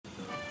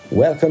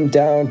Welcome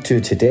down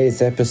to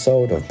today's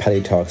episode of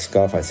Paddy Talks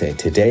Golf. I say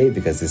today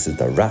because this is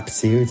the wrap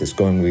series. It's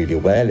going really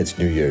well. It's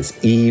New Year's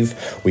Eve.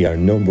 We are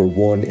number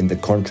one in the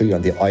country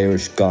on the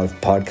Irish Golf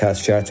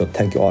Podcast chart. So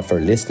thank you all for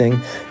listening.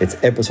 It's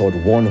episode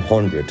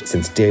 100.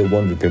 Since day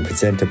one, we've been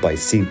presented by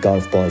Seed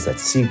Golf Balls at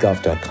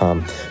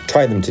seedgolf.com.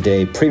 Try them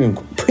today. Premium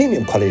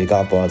quality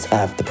golf balls,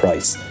 half the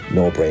price.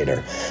 No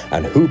brainer.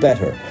 And who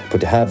better but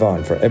to have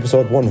on for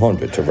episode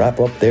 100 to wrap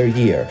up their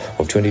year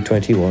of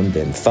 2021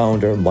 than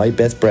founder,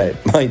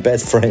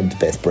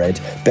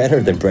 better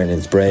than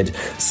Brennan's bread,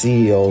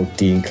 CEO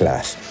Dean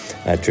Collette,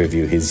 to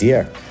review his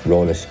year.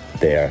 Roll it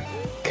there,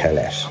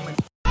 Collette.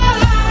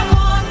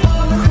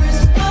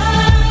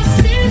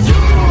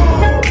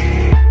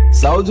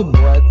 Soldier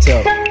boy,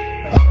 tell.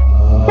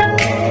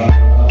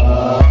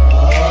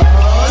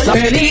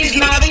 Feliz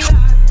Navidad.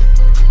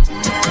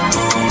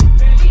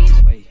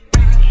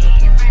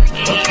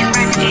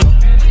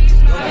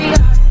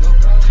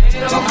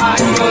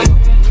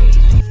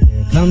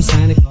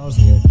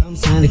 Here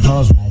comes Santa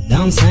Claus, right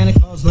down Santa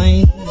Claus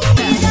Lane.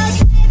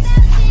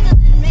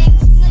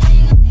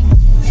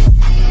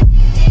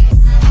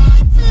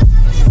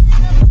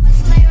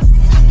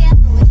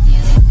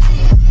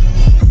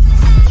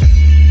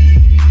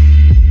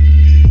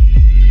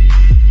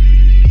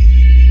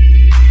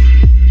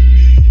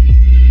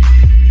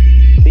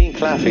 Dean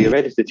Collette, are you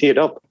ready to tee it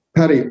up?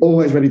 Paddy,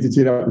 always ready to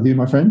tee it up with you,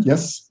 my friend.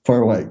 Yes,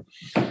 fire away.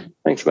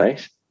 Thanks,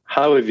 mate.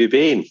 How have you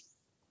been?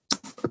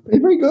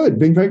 Been very good.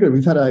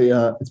 We've had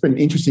it's been an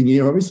interesting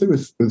year, obviously,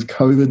 with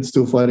COVID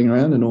still floating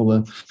around and all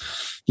the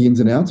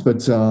ins and outs.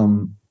 But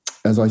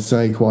as I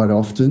say quite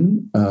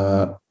often,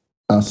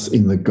 us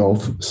in the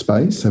golf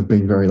space have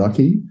been very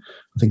lucky.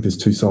 I think there's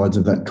two sides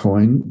of that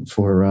coin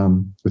for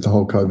with the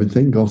whole COVID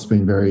thing. Golf's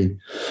been very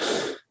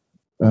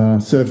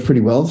served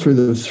pretty well through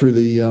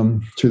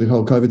the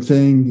whole COVID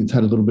thing. It's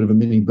had a little bit of a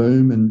mini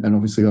boom, and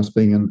obviously us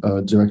being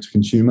a direct to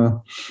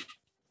consumer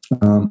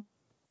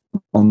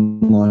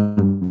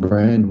online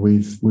brand,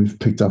 we've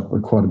picked up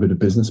quite a bit of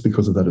business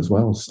because of that as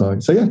well. So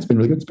yeah, it's been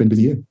really good. It's been a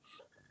busy year.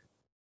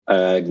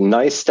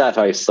 Nice stat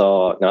I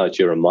saw, now that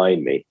you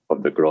remind me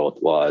of the growth,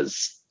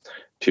 was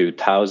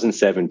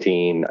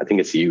 2017, I think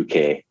it's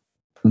UK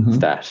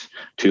stat,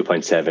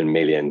 2.7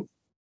 million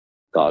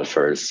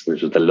golfers,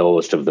 which was the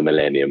lowest of the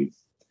millennium.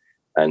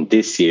 And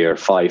this year,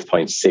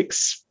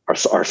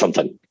 5.6 or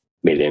something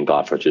million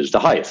golfers, which is the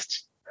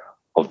highest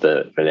of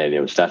the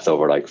millennium. So that's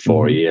over like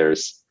 4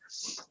 years.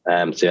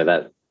 So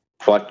yeah,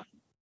 what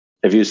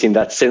have you seen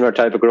that similar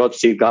type of growth?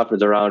 See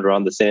golfers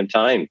around the same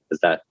time? Is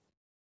that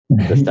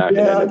the starting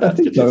end of that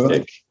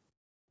statistic?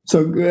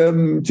 So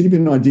to give you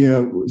an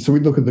idea, so we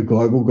look at the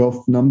global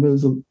golf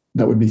numbers.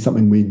 That would be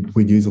something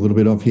we'd use a little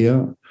bit of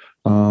here.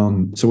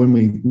 So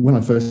when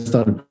I first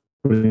started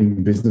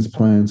putting business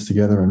plans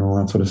together and all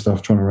that sort of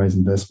stuff, trying to raise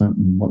investment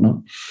and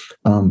whatnot,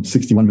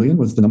 61 million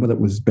was the number that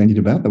was bandied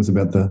about. That was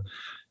about the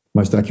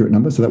most accurate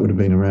number. So that would have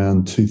been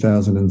around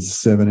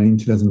 2017,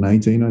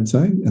 2018, I'd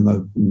say. And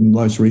the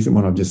most recent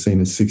one I've just seen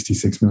is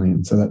 66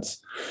 million. So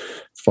that's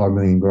 5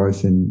 million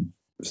growth in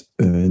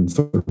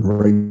sort of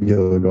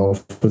regular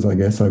golfers, I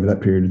guess, over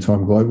that period of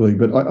time globally.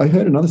 But I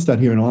heard another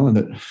stat here in Ireland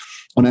that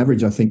on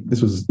average, I think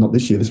this was not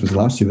this year, this was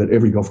last year, that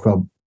every golf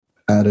club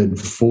added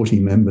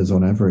 40 members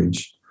on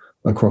average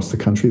across the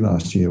country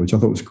last year, which I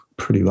thought was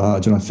pretty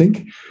large. And I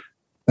think,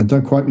 and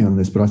don't quote me on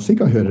this, but I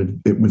think I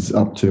heard it was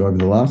up to, over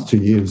the last 2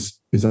 years,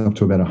 is up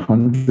to about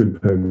 100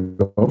 per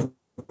golf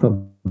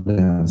club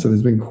now. So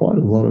there's been quite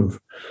a lot of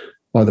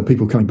either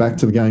people coming back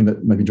to the game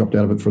that maybe dropped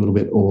out of it for a little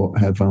bit or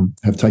have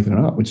taken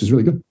it up, which is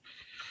really good.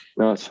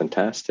 No, it's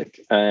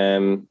fantastic.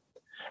 Part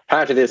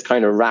of this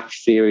kind of wrap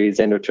series,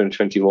 end of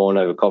 2021,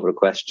 I have a couple of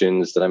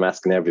questions that I'm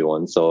asking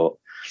everyone. So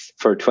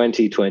for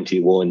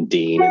 2021,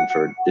 Dean,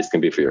 and this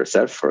can be for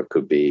yourself or it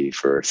could be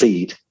for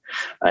Seed,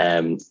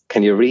 can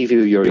you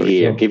review your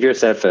year? Sure. Give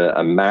yourself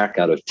a mark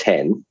out of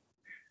 10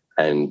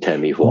 and tell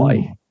me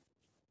why.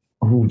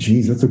 Oh,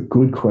 geez, that's a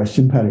good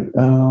question, Paddy.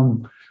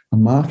 A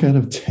mark out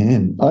of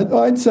 10.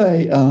 I'd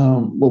say,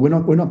 well,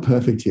 we're not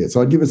perfect here,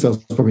 so I'd give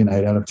ourselves probably an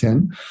 8 out of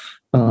 10.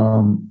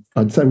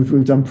 I'd say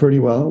we've done pretty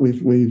well.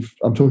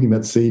 I'm talking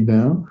about Seed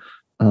now.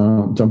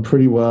 Done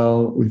pretty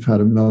well. We've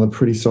had another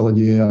pretty solid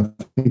year. I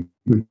think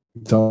we've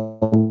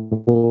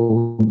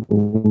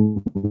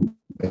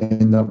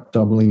end up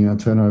doubling our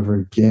turnover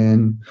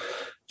again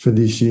for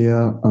this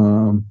year.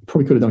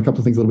 Probably could have done a couple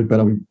of things a little bit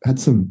better. We had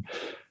some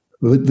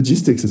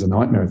logistics is a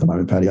nightmare at the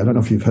moment, Paddy. I don't know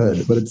if you've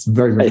heard, but it's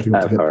very, very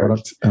difficult to get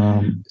product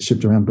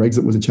shipped around.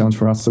 Brexit was a challenge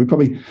for us, so we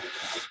probably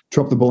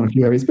dropped the ball in a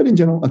few areas. But in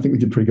general, I think we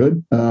did pretty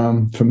good.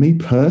 For me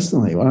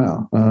personally,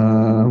 wow,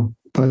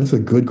 that's a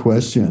good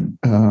question.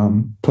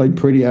 Played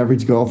pretty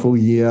average golf all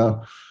year.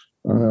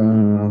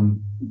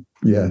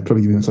 Yeah,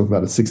 probably giving myself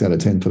about a 6 out of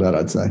 10 for that,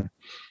 I'd say.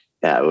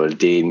 Yeah, well,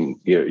 Dean,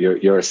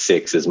 your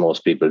 6 is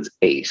most people's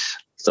 8,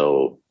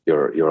 so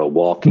you're a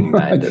walking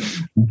bandit.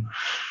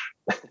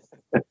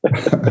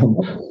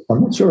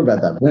 I'm not sure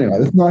about that, but anyway,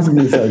 that's nice of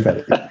you to say,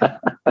 Paddy.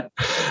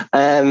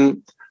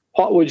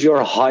 What would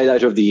your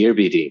highlight of the year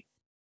be, Dean?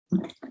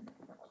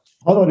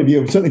 highlight of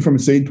year, certainly from a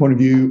seed point of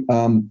view,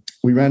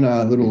 we ran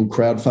a little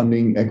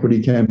crowdfunding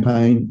equity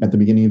campaign at the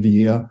beginning of the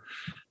year,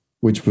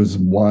 which was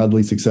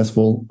wildly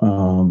successful.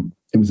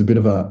 It was a bit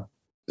of a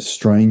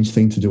strange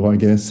thing to do, I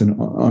guess,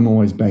 and I'm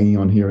always banging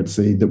on here at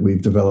Seed that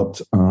we've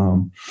developed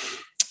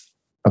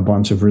a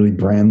bunch of really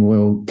brand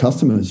loyal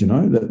customers,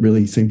 that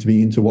really seem to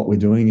be into what we're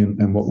doing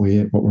and what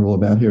we're all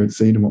about here at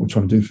Seed and what we're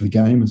trying to do for the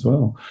game as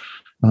well,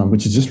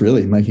 which is just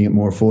really making it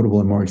more affordable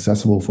and more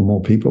accessible for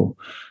more people.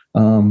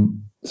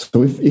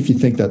 So if you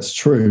think that's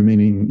true,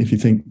 meaning if you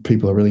think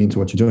people are really into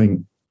what you're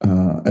doing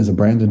as a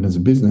brand and as a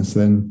business,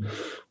 then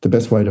the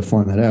best way to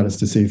find that out is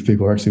to see if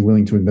people are actually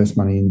willing to invest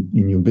money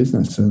in your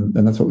business.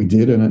 And that's what we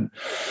did. And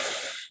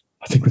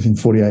I think within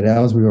 48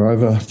 hours, we were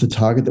over the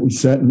target that we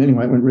set. And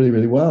anyway, it went really,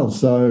 really well.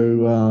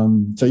 So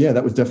yeah,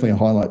 that was definitely a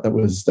highlight. That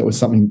was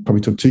something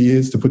probably took 2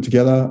 years to put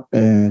together.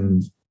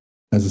 And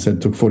as I said,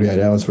 it took 48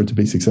 hours for it to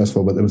be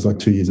successful, but there was like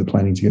 2 years of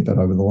planning to get that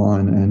over the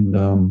line.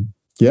 And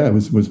yeah, it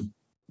was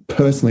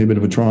personally a bit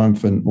of a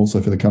triumph, and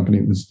also for the company,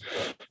 it was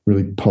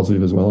really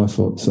positive as well, I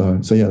thought.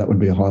 So yeah, that would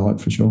be a highlight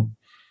for sure.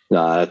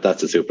 No,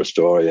 that's a super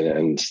story,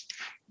 and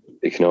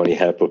it can only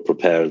help but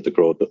prepare the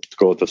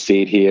growth of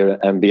Seed here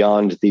and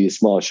beyond these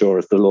small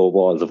shores, the low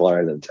walls of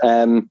Ireland.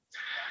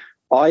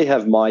 I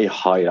have my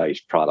highlight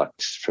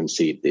product from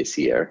Seed this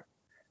year.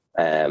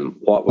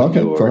 What would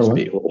yours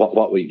be?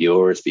 What would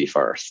yours be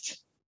first?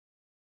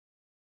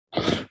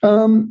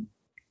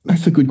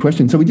 That's a good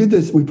question. So we did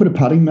this. We put a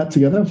putting mat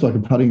together. It's like a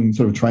putting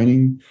sort of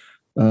training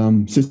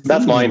system.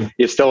 That's mine.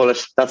 You stole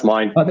it. That's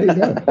mine. Oh, there you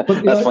go.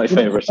 But, that's my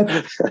favourite.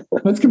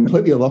 That's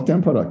completely a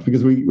lockdown product,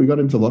 because we got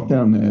into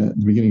lockdown at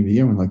the beginning of the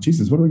year and we're like,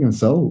 Jesus, what are we going to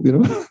sell? What are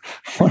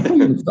we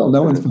going to sell?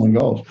 No one's playing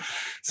golf.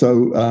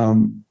 So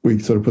we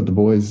sort of put the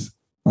boys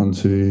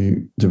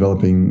onto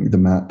developing the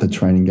mat, the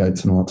training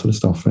gates, and all that sort of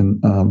stuff.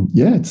 And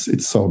yeah,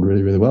 it's sold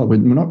really, really well. We're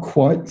not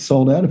quite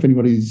sold out. If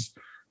anybody's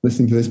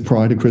listening to this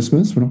prior to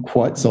Christmas, we're not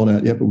quite sold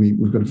out yet, but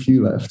we've got a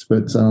few left.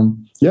 But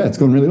yeah, it's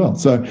gone really well.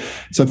 So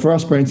for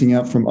us, branching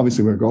out from,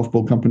 obviously we're a golf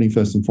ball company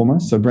first and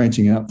foremost, so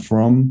branching out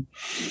from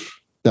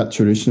that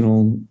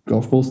traditional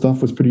golf ball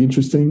stuff was pretty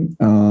interesting.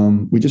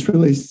 We just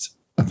released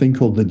a thing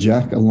called the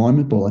Jack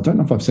alignment ball. I don't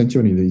know if I've sent you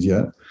any of these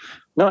yet.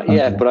 Not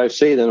yet, but I've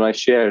seen it and I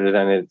shared it,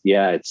 and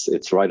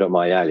it's right up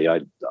my alley.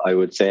 I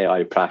would say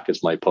I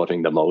practice my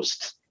putting the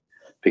most,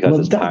 because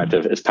it's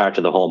part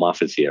of the home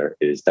office here.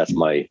 That's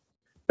my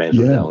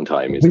mental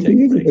downtime.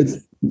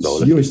 It's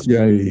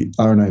USGA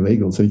RNA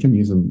legal, so you can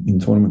use them in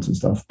tournaments and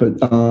stuff. But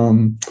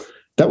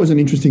that was an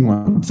interesting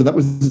one. So that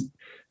was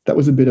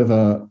a bit of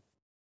a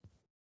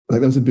I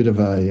was going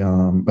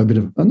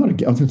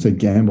to say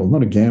gamble,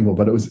 not a gamble,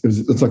 but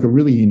it's like a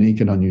really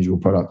unique and unusual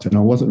product. And I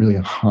wasn't really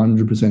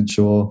 100%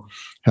 sure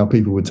how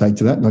people would take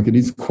to that. Like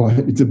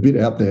it's a bit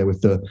out there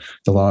with the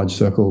large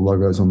circle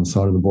logos on the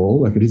side of the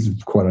ball. Like it is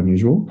quite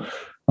unusual.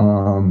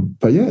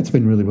 But yeah, it's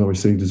been really well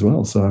received as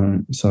well.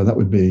 So that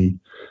would be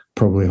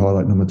probably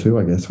highlight number 2,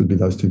 I guess, would be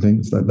those two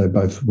things. They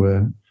both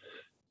were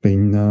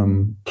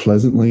been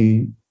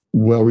pleasantly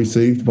well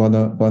received by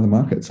the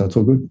market. So it's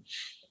all good.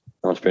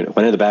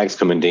 When are the bags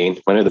coming, Dean?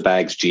 When are the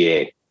bags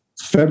GA?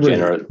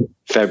 February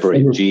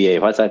GA.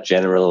 What's that?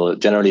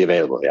 Generally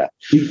available, yeah.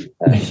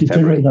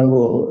 Generally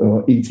available,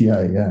 or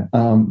ETA, yeah.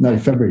 No,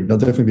 February. They'll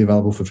definitely be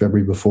available for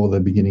February, before the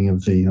beginning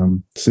of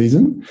the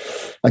season.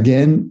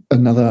 Again,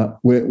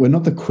 we're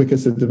not the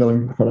quickest at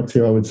developing products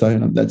here, I would say,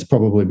 and that's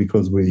probably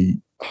because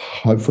we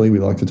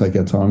like to take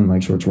our time and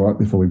make sure it's right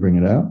before we bring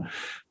it out.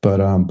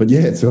 But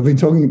yeah, so I've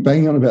been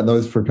banging on about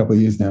those for a couple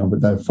of years now,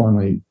 but they're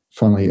finally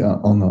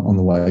on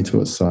the way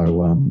to us.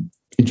 So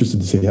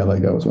interested to see how they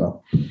go as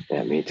well.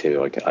 Yeah, me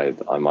too.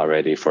 I'm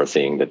already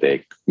foreseeing that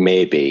they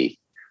may be,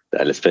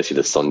 especially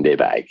the Sunday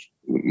bag,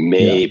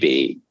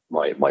 maybe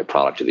my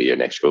product of the year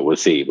next year. But we'll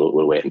see.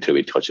 We'll wait until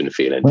we touch and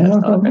feel and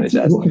test on it.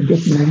 Get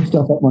some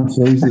stuff up my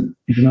sleeves that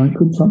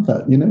could trump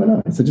that. You never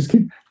know. So just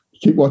keep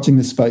watching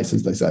this space,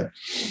 as they say.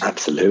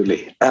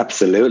 Absolutely.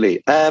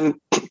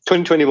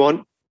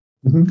 2021.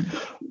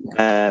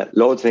 Mm-hmm.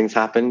 Loads of things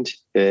happened.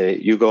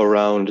 You go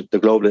around the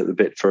globe a little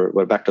bit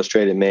back to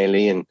Australia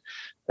mainly, and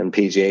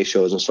PGA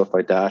shows and stuff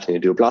like that, and you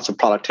do lots of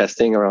product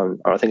testing around,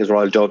 or I think it's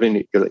Royal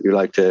Dublin. You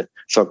like to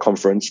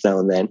circumference now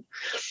and then.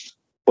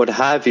 But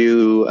have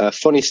you a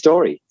funny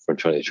story from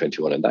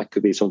 2021? And that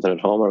could be something at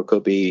home, or it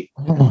could be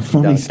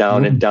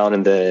down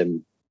in the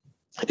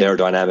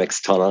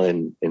aerodynamics tunnel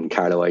in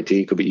Carlow IT.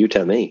 It could be, you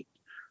tell me.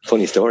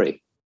 Funny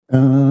story.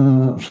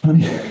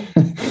 Funny.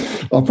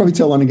 I'll probably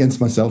tell one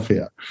against myself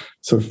here.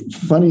 So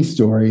funny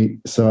story.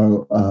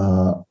 So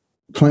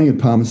playing at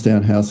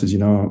Palmerston House, as you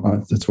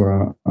know, that's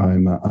where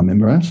I'm a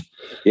member at.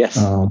 Yes.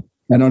 And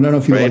I don't know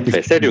if you like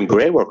this. They're doing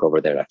great work over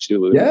there,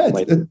 actually. Yeah.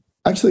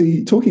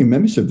 Actually, talking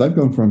membership, they've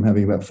gone from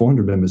having about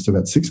 400 members to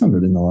about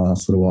 600 in the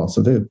last little while.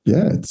 So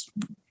it's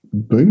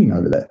booming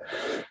over there.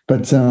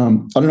 But I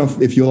don't know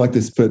if you're like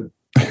this, but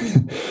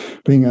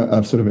being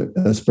a sort of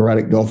a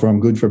sporadic golfer, I'm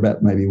good for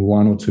about maybe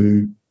 1 or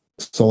 2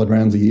 solid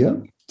rounds a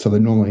year. So they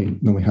normally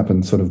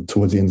happen sort of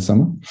towards the end of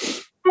summer.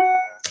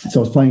 So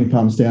I was playing in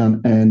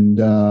Palmerston, and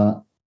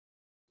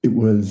it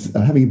was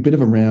having a bit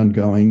of a round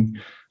going.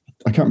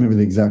 I can't remember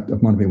the exact,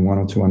 it might have been 1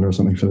 or 2 under or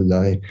something for the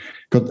day.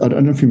 I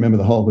don't know if you remember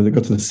the hole, but it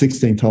got to the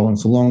 16th hole, and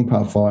it's a long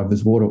par 5.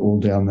 There's water all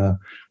down the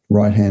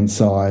right-hand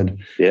side.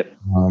 Yep.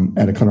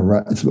 And it kind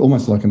of, it's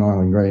almost like an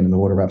island green, and the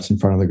water wraps in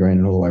front of the green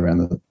and all the way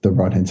around the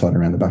right-hand side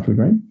around the back of the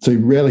green. So you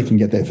rarely can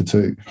get there for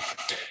 2.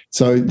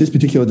 So this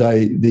particular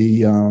day,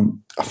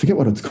 I forget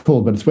what it's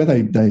called, but it's where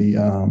they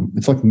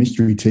it's like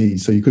mystery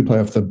tees. So you could play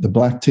off the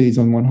black tees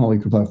on one hole,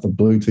 you could play off the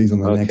blue tees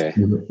on the next,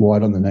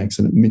 white on the next,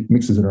 and it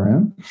mixes it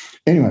around.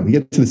 Anyway, we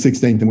get to the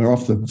 16th and we're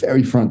off the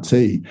very front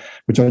tee,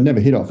 which I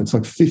never hit off. It's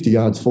like 50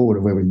 yards forward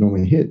of where we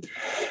normally hit.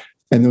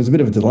 And there was a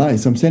bit of a delay.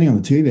 So I'm standing on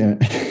the tee there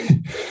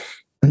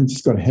and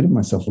just got ahead of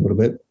myself a little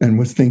bit and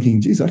was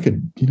thinking, geez, I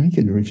could,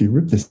 if you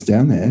rip this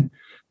down there,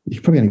 you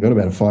probably only got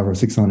about a 5 or a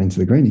 6 iron into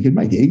the green. You could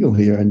make eagle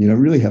here and,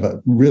 really have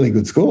a really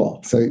good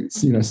score. So,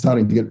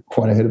 starting to get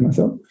quite ahead of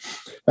myself.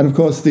 And of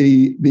course,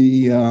 the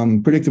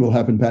predictable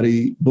happened,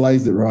 Paddy,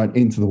 blazed it right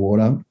into the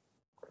water.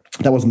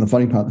 That wasn't the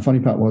funny part. The funny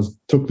part was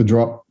took the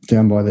drop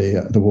down by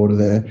the water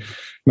there,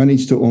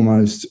 managed to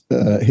almost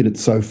hit it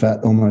so fat,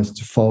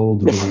 almost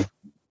fold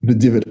the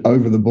divot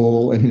over the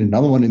ball and hit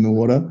another one in the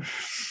water.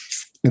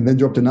 And then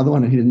dropped another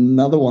one and hit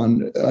another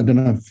one. I don't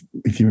know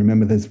if you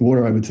remember, there's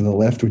water over to the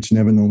left, which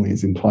never normally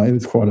is in play.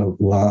 There's quite a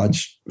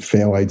large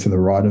fairway to the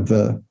right of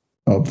the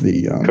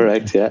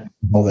correct, yeah.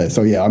 Ball there.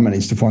 So yeah, I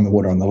managed to find the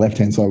water on the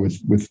left-hand side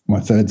with my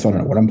third. So I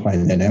don't know what I'm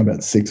playing there now,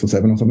 about 6 or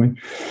 7 or something.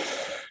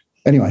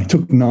 Anyway,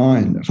 took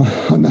 9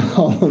 on the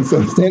hole.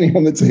 So standing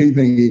on the tee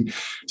thinking,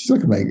 she's not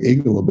going to make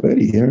eagle or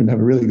birdie here and have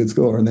a really good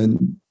score. And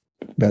then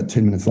about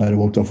 10 minutes later,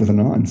 walked off with a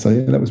 9. So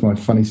yeah, that was my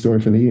funny story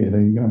for the year.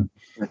 There you go.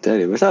 I tell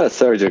you, was that a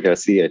Sergio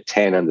Garcia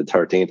 10 on the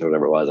 13th or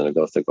whatever it was in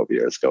Augusta a couple of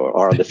years ago,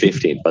 or on the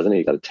 15th, wasn't it?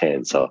 He got a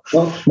 10. So,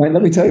 well, mate,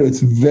 let me tell you, it's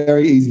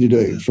very easy to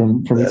do from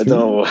experience.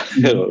 No,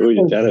 who are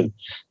you telling?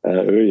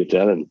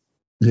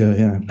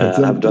 Yeah. I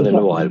haven't done it in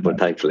a while, but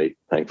thankfully,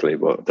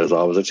 but there's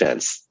always a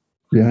chance.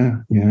 Yeah.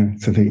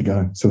 So there you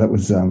go. So that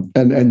was, and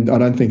I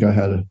don't think I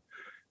had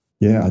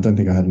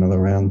another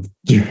round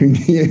during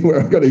the year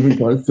where I got even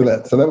close to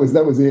that. So that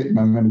was it, and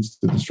I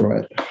managed to destroy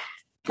it.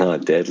 Oh,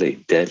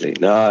 deadly.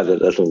 No,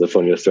 that's one of the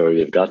funniest stories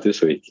we've got this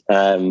week.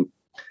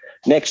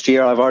 Next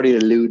year, I've already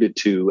alluded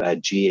to a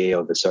GA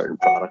of a certain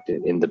product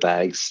in the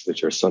bags,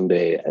 which are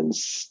Sunday and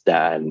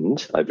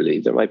Stand. I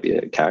believe there might be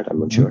a card, I'm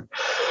not sure.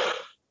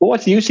 But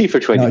what do you see for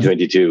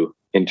 2022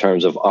 in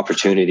terms of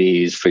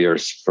opportunities for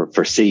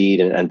seed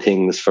and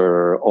things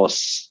for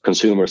us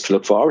consumers to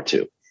look forward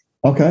to?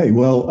 Okay,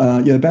 well,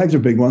 the bags are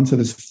a big one. So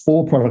there's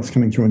 4 products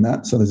coming through in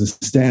that. So there's a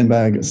Stand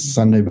bag, a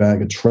Sunday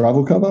bag, a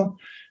travel cover,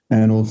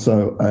 and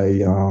also a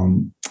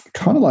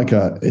kind of like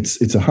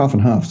it's a half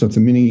and half. So it's a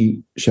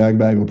mini shag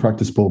bag or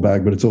practice ball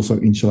bag, but it's also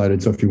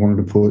insulated. So if you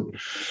wanted to put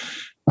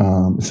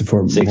it's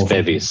for 6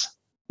 bevies.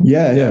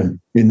 Yeah.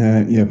 In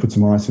there, put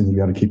some ice in, you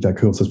got to keep that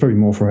cool. So it's probably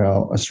more for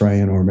our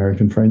Australian or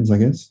American friends, I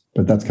guess,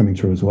 but that's coming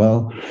through as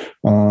well.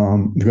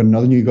 We've got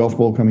another new golf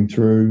ball coming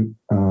through.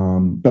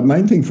 But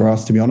main thing for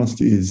us, to be honest,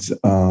 is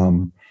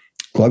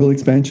global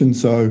expansion.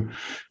 So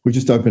we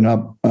just opened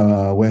up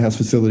a warehouse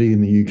facility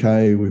in the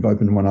UK. We've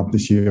opened one up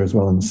this year as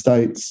well in the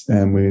States,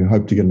 and we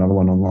hope to get another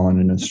one online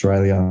in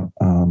Australia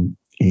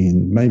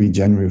in maybe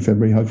January or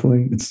February,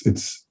 hopefully.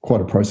 It's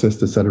quite a process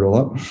to set it all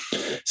up.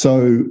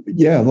 So,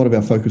 yeah, a lot of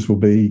our focus will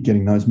be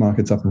getting those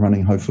markets up and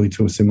running, hopefully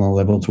to a similar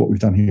level to what we've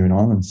done here in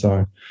Ireland.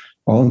 So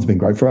Ireland's been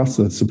great for us.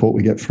 The support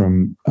we get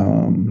from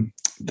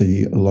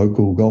the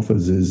local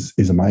golfers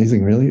is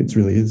amazing, really. It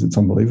really is. It's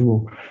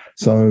unbelievable.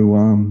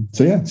 So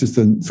yeah,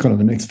 it's kind of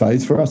the next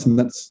phase for us. And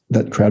that's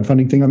that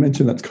crowdfunding thing I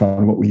mentioned. That's kind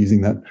of what we're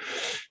using that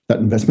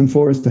investment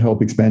for, is to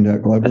help expand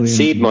out globally. That's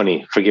seed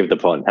money, forgive the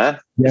pun, huh?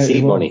 Yeah,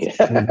 seed money.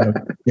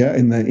 Yeah,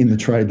 in the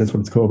trade, that's what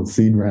it's called, a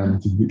seed round,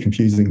 which is a bit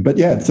confusing. But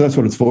yeah, so that's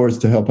what it's for, is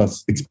to help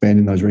us expand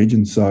in those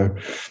regions. So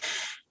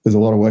there's a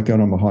lot of work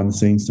going on behind the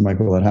scenes to make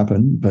all that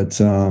happen. But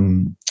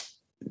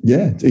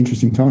yeah, it's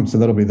interesting times. So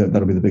that'll be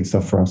the big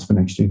stuff for us for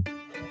next year.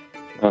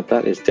 Oh,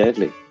 that is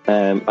deadly.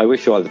 I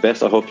wish you all the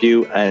best. I hope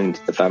you and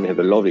the family have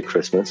a lovely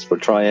Christmas.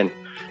 We'll try and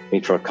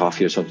meet for a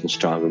coffee or something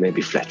stronger,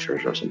 maybe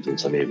Fletcher's or something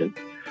some evening.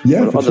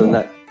 Yeah, but other than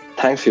that,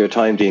 thanks for your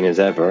time, Dean, as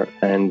ever.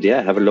 And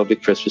yeah, have a lovely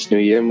Christmas, New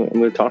Year, and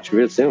we'll talk to you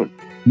real soon.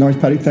 Nice,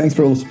 Paddy. Thanks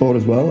for all the support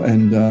as well.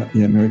 And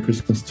yeah, Merry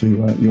Christmas to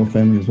your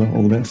family as well.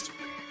 All the best.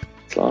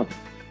 Slán.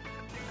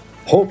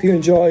 Hope you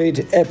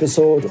enjoyed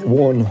episode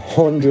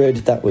 100.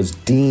 That was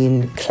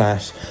Dean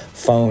Klatt,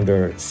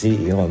 founder,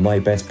 CEO of My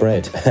Best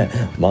Bread,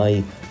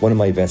 one of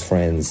my best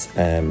friends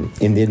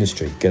in the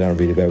industry. Get on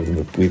really well with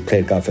him. We've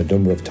played golf a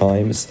number of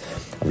times.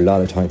 I have a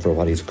lot of time for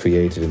what he's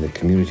created in the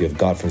community of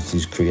golfers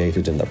he's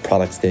created and the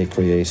products they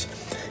create.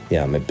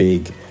 Yeah, I'm a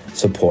big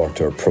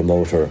supporter,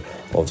 promoter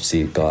of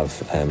Seed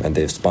Golf, and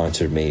they've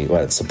supported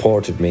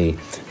me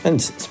and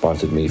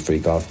sponsored me free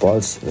golf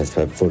balls. Let's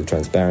have full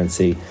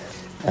transparency.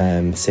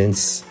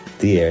 Since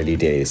the early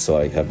days, so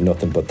I have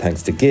nothing but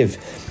thanks to give.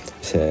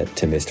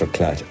 to Mr.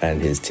 Klatt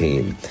and his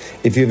team.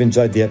 If you've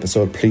enjoyed the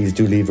episode, please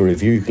do leave a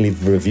review. You can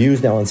leave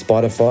reviews now on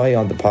Spotify,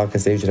 on the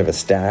podcast page. You should have a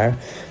star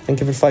and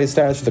give it 5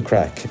 stars for the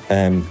crack.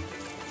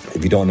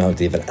 If you don't know how to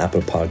leave an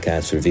Apple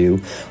Podcast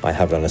review, I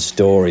have it on a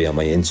story on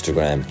my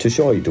Instagram to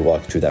show you, to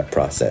walk through that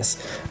process.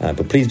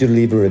 But please do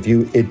leave a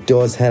review. It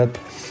does help.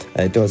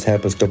 It does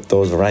help us up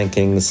those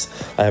rankings.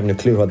 I haven't a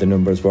clue how the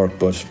numbers work,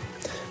 but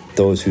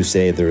those who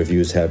say the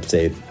reviews help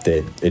say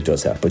that it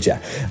does help. But yeah,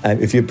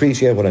 if you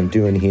appreciate what I'm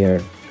doing here,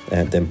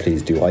 then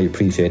please do. I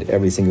appreciate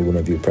every single one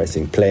of you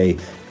pressing play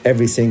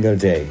every single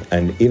day.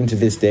 And even to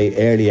this day,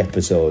 early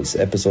episodes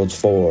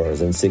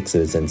 4s and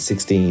 6s and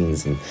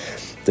 16s, and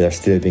they're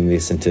still being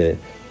listened to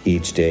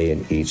each day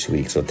and each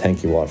week. So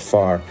thank you all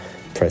for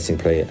pressing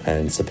play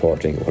and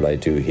supporting what I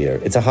do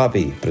here. It's a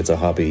hobby, but it's a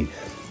hobby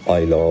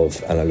I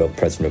love, and I love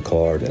pressing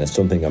record, and it's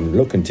something I'm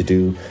looking to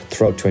do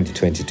throughout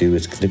 2022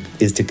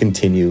 is to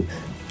continue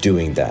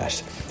doing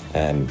that.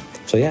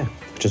 So yeah,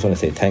 just want to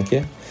say thank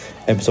you.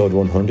 Episode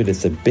 100,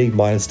 it's a big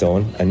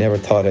milestone. I never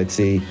thought I'd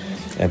see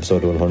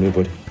episode 100,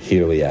 but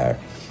here we are.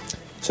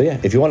 So yeah,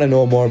 if you want to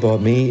know more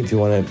about me, if you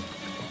want to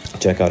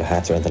check out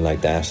hats or anything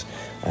like that,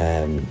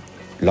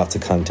 lots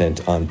of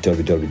content on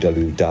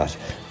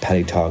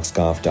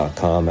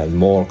www.paddytalksgolf.com, and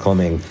more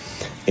coming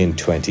in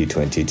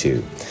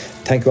 2022.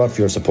 Thank you all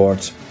for your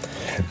support.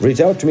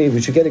 Reach out to me if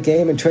we should get a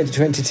game in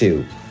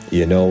 2022.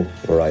 You know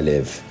where I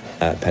live,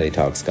 at Paddy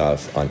Talks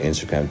Golf on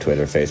Instagram,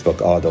 Twitter,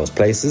 Facebook, all those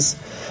places.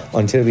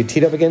 Until we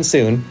tee up again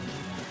soon,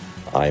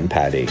 I'm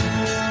Paddy.